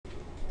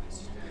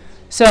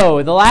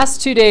So the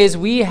last 2 days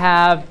we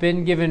have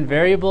been given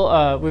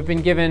we've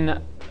been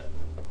given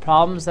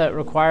problems that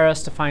require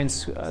us to find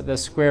the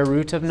square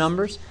root of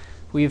numbers.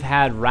 We've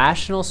had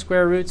rational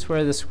square roots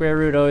where the square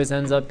root always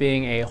ends up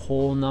being a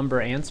whole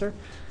number answer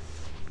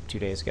 2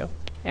 days ago.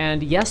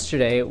 And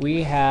yesterday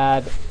we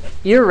had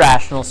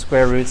irrational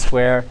square roots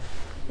where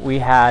we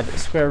had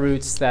square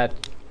roots that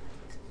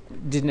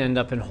didn't end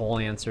up in whole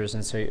answers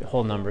and so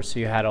whole numbers. So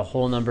you had a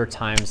whole number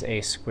times a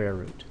square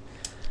root.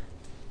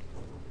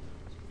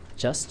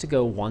 Just to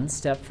go one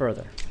step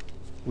further,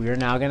 we are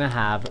now going to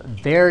have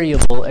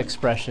variable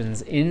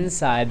expressions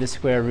inside the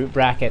square root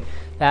bracket.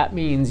 That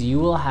means you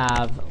will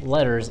have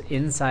letters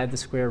inside the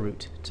square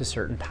root to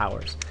certain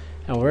powers.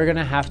 And we're going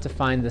to have to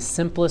find the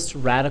simplest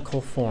radical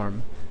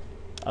form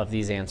of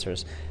these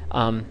answers.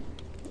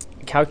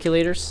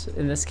 Calculators,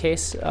 in this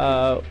case,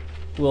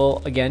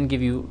 will again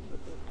give you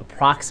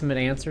approximate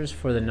answers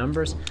for the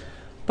numbers.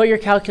 But your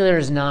calculator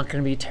is not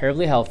going to be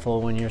terribly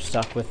helpful when you're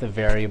stuck with a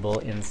variable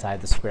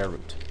inside the square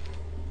root.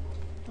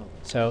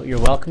 So you're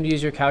welcome to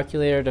use your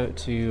calculator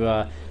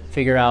to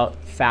figure out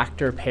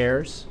factor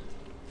pairs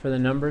for the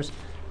numbers,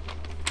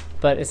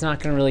 but it's not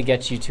going to really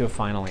get you to a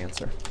final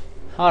answer.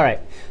 All right,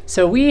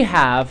 so we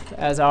have,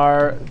 as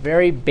our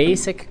very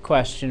basic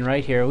question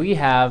right here, we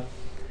have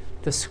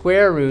the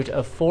square root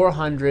of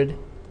 400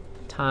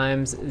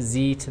 times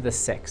z to the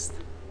 6th.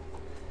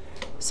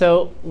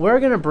 So we're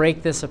going to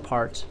break this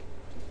apart.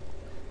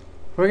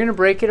 We're going to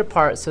break it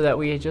apart so that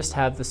we just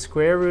have the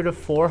square root of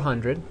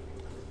 400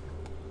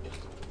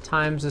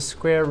 times the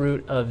square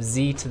root of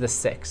z to the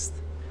 6th.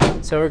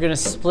 So we're going to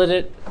split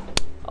it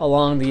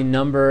along the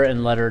number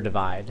and letter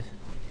divide.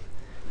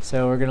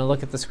 So we're going to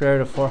look at the square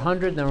root of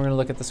 400, then we're going to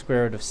look at the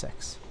square root of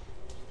 6.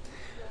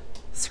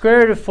 Square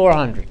root of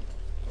 400.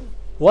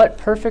 What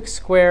perfect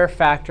square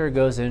factor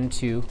goes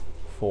into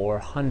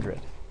 400?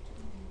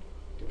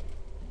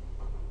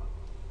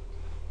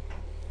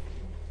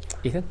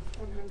 Ethan?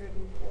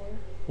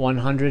 104.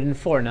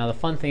 104. Now the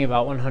fun thing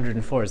about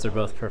 104 is they're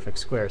both perfect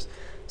squares.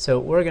 So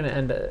we're going to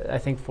end, I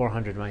think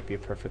 400 might be a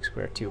perfect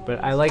square too.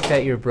 But I like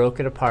that you broke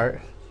it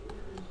apart.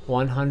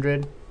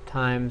 100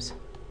 times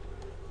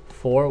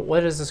 4.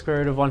 What is the square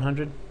root of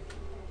 100?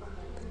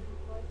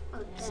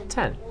 It's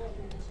 10.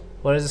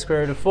 What is the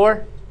square root of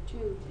 4?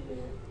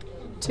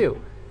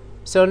 2.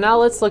 So now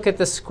let's look at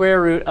the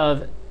square root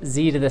of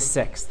z to the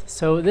 6th.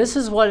 So this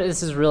is what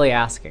this is really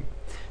asking.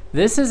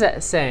 This is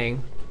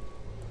saying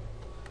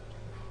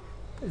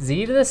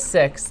z to the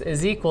 6th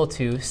is equal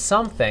to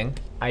something,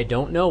 I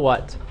don't know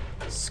what,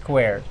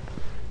 squared.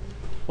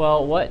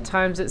 Well, what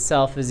times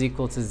itself is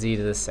equal to z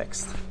to the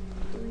 6th?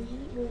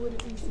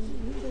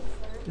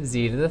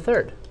 Z to the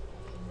 3rd.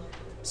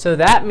 So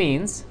that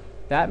means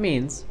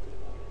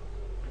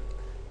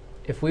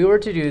if we were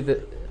to do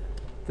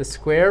the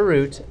square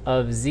root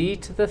of z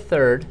to the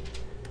 3rd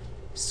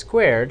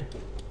squared,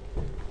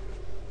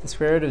 the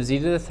square root of z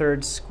to the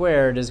 3rd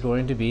squared is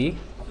going to be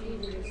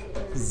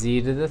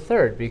z to the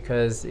 3rd,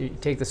 because you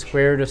take the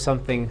square root of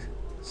something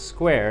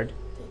squared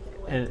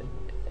and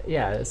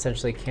yeah, it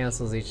essentially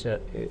cancels each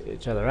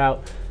other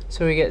out,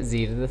 so we get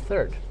z to the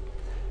 3rd.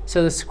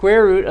 So the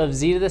square root of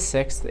z to the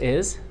 6th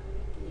is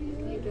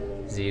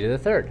z to the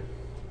 3rd.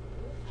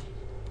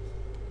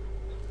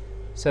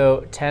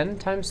 So 10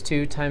 times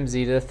 2 times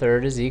z to the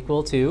 3rd is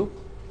equal to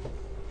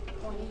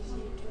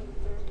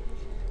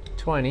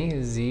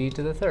 20 z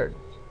to the 3rd.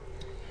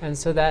 And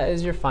so that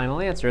is your final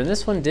answer. And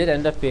this one did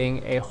end up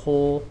being a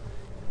whole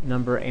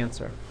number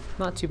answer.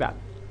 Not too bad.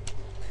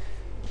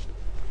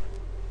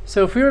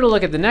 So if we were to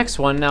look at the next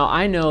one, now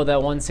I know that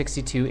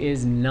 162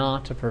 is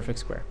not a perfect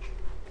square.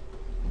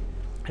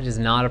 It is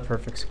not a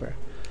perfect square.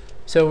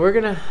 So we're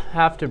going to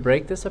have to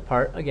break this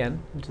apart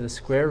again into the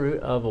square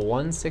root of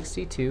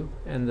 162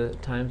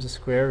 and times the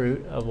square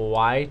root of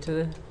y to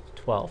the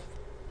 12th.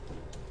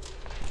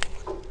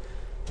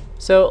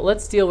 So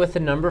let's deal with the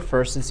number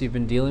first, since you've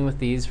been dealing with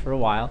these for a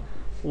while.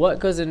 What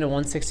goes into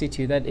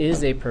 162 that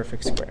is a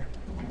perfect square?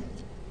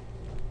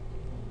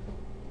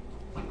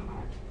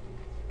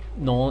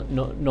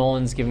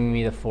 Nolan's giving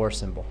me the 4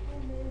 symbol.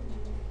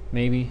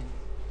 Maybe?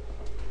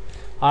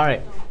 All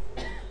right.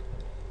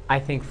 I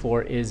think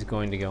 4 is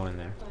going to go in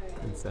there.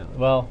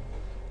 Well,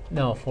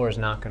 no, 4 is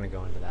not going to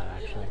go into that,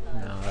 actually.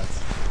 No,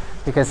 that's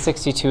because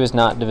 62 is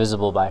not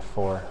divisible by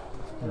 4.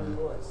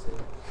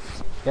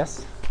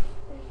 Yes?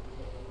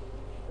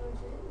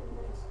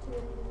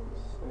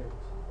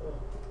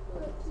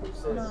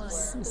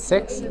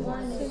 Six?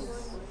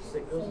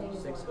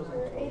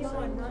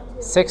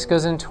 6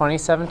 goes in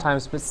 27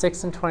 times, but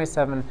 6 and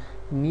 27,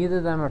 neither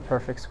of them are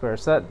perfect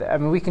squares. So that, I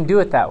mean, we can do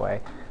it that way,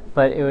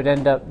 but it would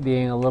end up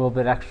being a little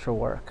bit extra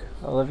work.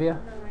 Olivia?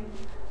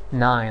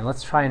 9.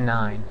 Let's try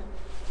 9.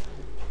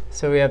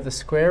 So we have the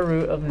square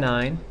root of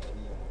 9.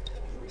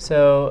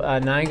 So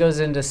 9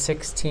 goes into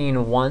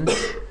 16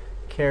 once.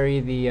 Carry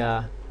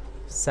the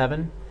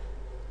 7.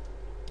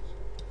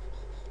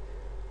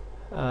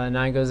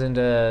 9 goes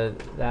into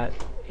that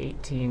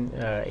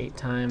 8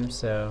 times,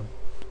 so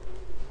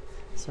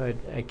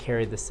I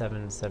carried the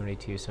 7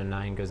 72, so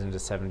 9 goes into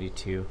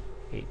 72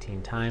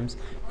 18 times.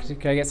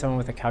 Could I get someone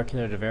with a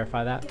calculator to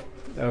verify that?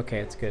 Okay,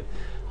 it's good.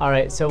 All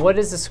right, so what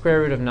is the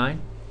square root of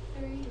 9?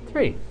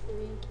 3.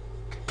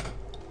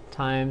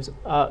 Times,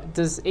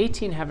 does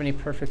 18 have any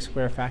perfect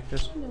square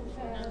factors? No,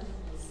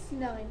 it's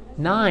 9.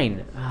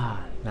 9.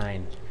 Ah,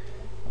 9.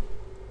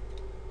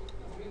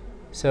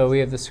 So we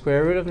have the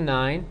square root of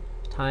 9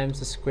 times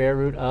the square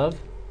root of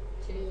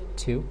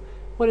 2.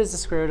 What is the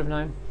square root of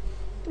 9?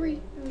 3.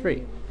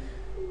 3.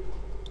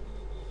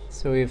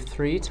 So we have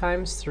 3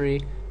 times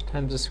 3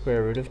 times the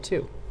square root of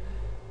 2.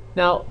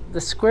 Now,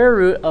 the square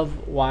root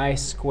of y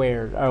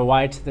squared, or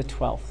y to the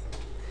 12th.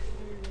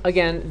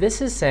 Again,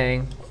 this is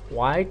saying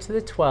y to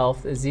the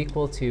 12th is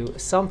equal to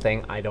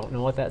something, I don't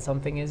know what that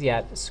something is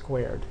yet,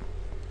 squared.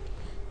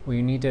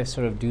 We need to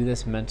sort of do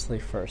this mentally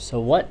first. So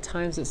what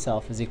times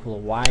itself is equal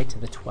to y to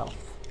the 12th?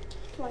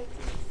 Twice.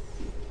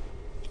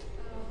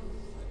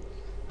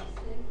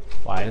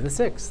 Y to the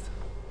 6th.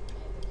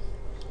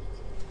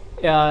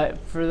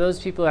 For those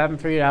people who haven't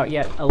figured it out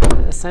yet,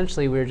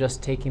 essentially we're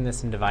just taking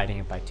this and dividing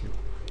it by 2.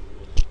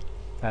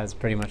 That's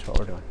pretty much what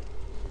we're doing.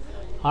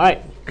 All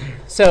right,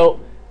 so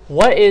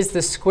what is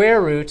the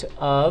square root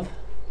of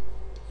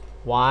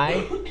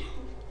y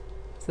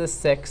to the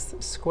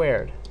 6th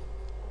squared?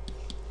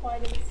 Y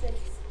to the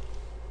 6th.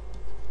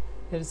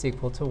 It is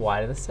equal to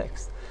y to the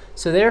 6th.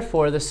 So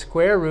therefore, the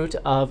square root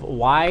of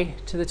y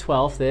to the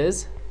 12th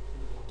is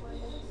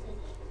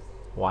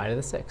y to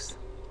the 6th.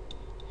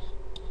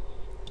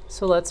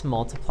 So let's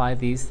multiply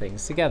these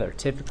things together.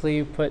 Typically,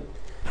 you put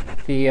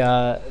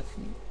the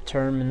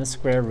term in the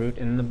square root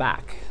in the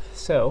back.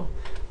 So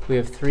we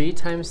have 3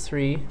 times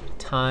 3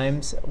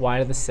 times y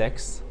to the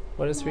 6th.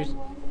 What is 3?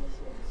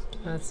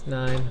 That's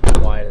 9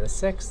 y to the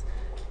 6th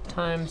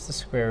times the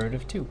square root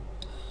of 2.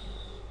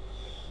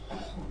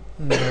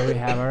 And there we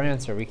have our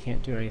answer. We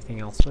can't do anything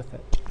else with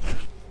it.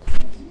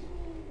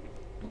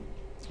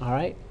 All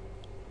right.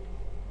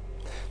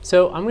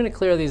 So I'm going to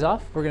clear these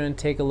off. We're going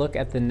to take a look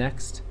at the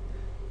next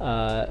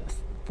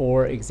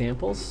 4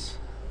 examples.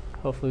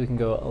 Hopefully we can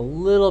go a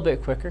little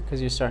bit quicker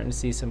because you're starting to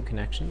see some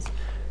connections.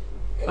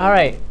 All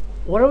right,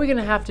 what are we going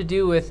to have to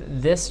do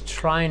with this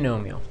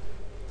trinomial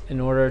in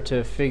order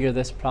to figure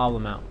this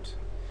problem out?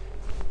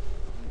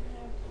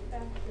 We're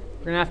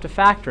going to have to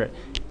factor it.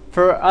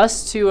 For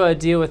us to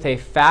deal with a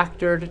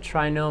factored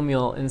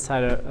trinomial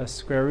inside a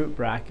square root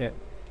bracket,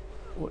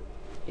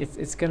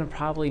 it's going to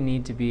probably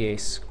need to be a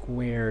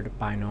squared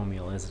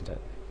binomial, isn't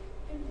it?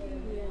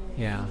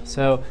 Yeah,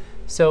 so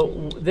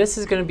this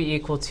is going to be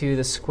equal to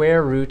the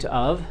square root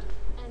of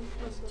N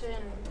plus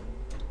 10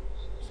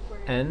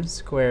 squared. n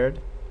squared.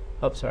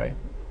 Oh, sorry.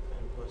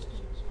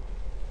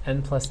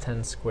 N plus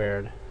 10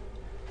 squared.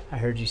 I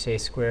heard you say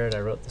squared. I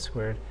wrote the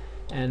squared.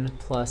 N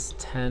plus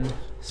 10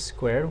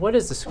 squared. What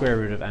is the square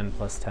root of n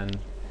plus 10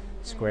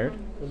 squared?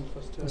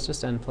 It's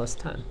just n plus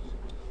 10.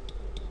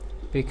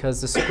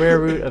 Because the square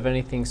root of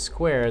anything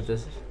squared,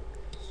 this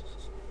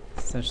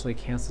essentially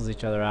cancels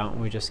each other out,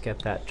 and we just get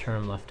that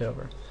term left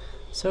over.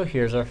 So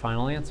here's our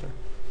final answer.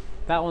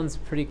 That one's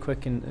pretty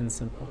quick and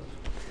simple.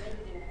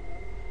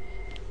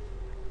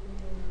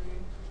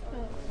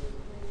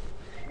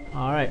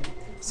 All right,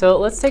 so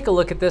let's take a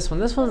look at this one.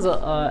 This one's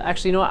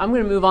actually, you know what? I'm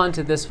going to move on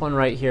to this one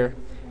right here,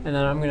 and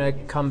then I'm going to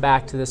come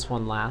back to this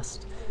one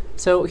last.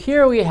 So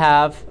here we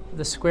have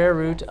the square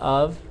root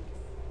of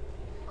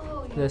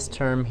this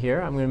term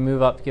here. I'm going to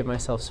move up, give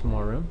myself some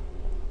more room.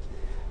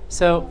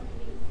 So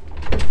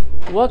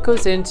what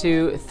goes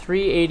into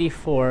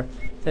 384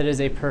 that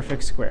is a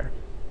perfect square?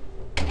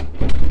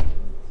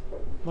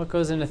 What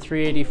goes into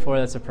 384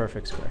 that's a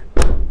perfect square?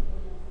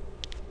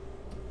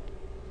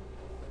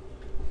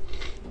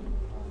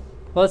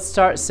 Let's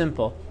start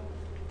simple.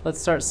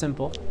 Let's start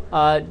simple.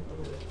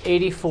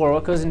 84,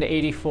 what goes into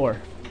 84?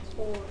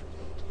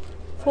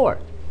 4.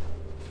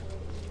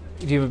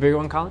 Do you have a bigger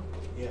one, Colin?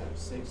 Yeah,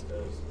 6 does.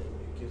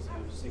 It gives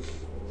you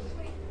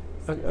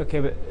 64. Okay,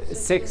 but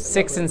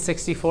 6 and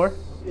 64?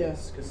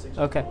 Yes, because 6.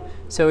 Okay,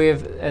 so we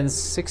have, and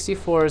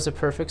 64 is a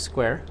perfect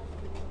square.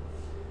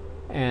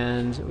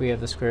 And we have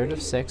the square root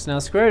of 6. Now,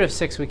 the square root of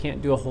 6 we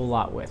can't do a whole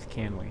lot with,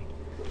 can we?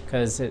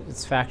 Because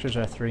its factors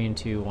are 3 and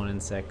 2, 1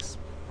 and 6.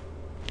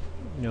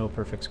 No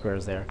perfect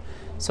squares there.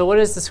 So what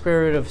is the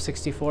square root of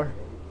 64?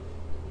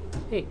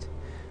 8.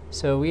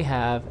 So we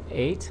have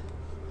 8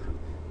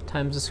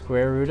 times the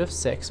square root of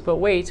 6. But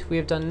wait, we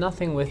have done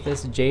nothing with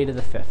this j to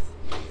the 5th.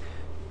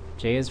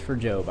 J is for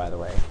Joe, by the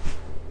way.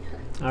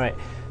 All right,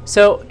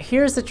 so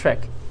here's the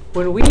trick.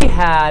 When we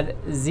had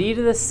z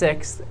to the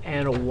 6th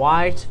and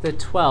y to the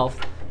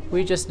 12th,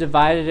 we just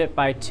divided it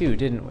by 2,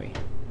 didn't we?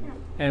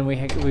 And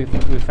we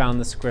found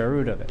the square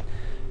root of it.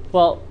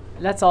 Well,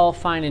 that's all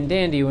fine and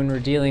dandy when we're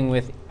dealing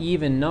with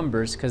even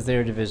numbers because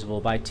they're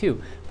divisible by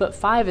 2. But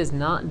 5 is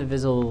not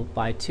divisible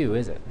by 2,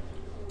 is it?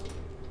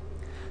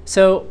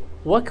 So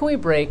what can we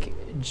break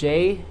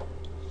j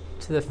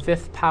to the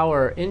 5th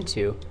power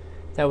into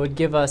that would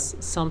give us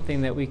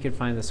something that we could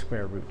find the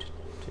square root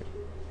to?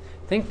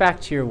 Think back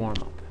to your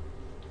warm-up.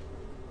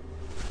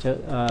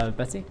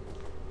 Betsy?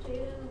 J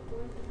to the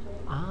 4th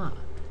and Ah,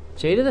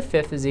 j to the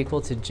 5th is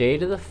equal to j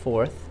to the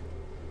 4th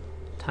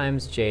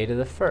times j to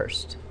the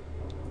first,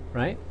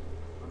 right?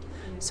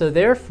 So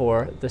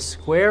therefore, the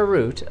square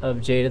root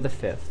of j to the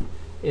fifth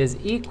is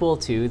equal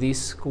to the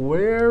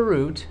square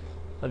root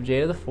of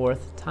j to the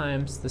fourth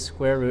times the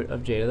square root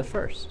of j to the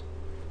first.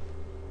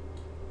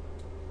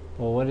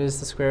 Well, what is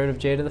the square root of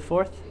j to the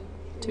fourth?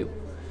 2.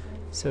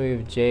 So we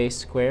have j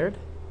squared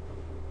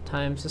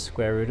times the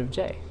square root of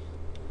j.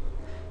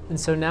 And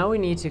so now we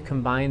need to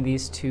combine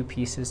these two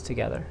pieces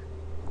together.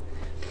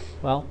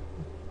 Well,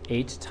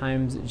 8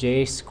 times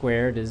j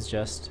squared is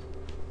just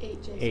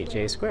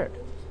 8j squared.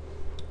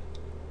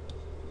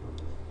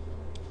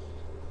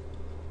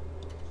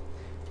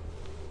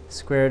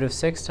 Square root of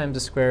 6 times the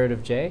square root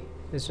of j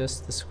is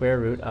just the square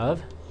root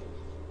of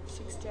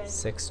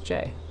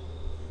 6j.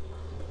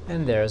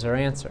 And there's our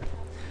answer.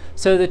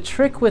 So the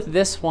trick with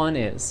this one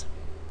is,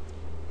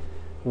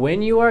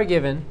 when you are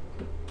given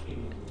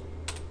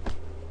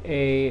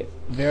a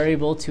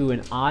variable to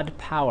an odd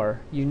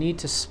power, you need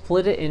to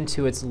split it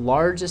into its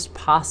largest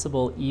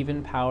possible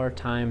even power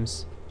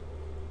times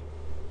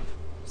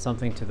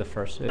something to the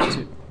first,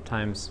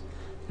 times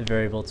the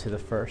variable to the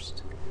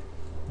first.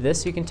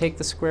 This you can take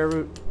the square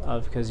root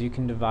of, because you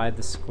can divide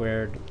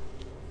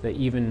the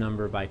even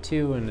number by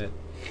 2, and it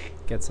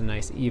gets a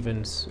nice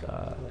even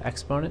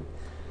exponent.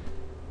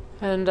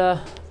 And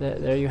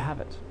there you have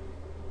it.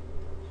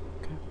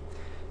 Okay.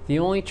 The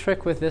only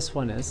trick with this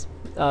one is,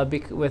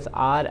 with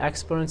odd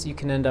exponents, you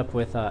can end up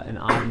with an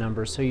odd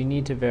number. So you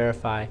need to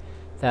verify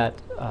that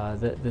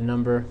the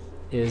number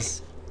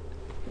is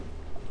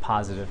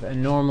positive.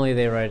 And normally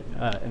they write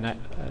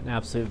an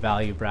absolute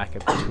value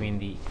bracket between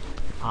the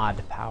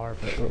odd power,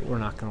 but we're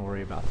not going to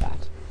worry about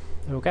that.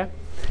 Okay?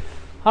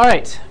 All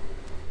right.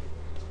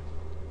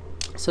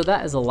 So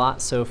that is a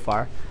lot so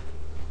far.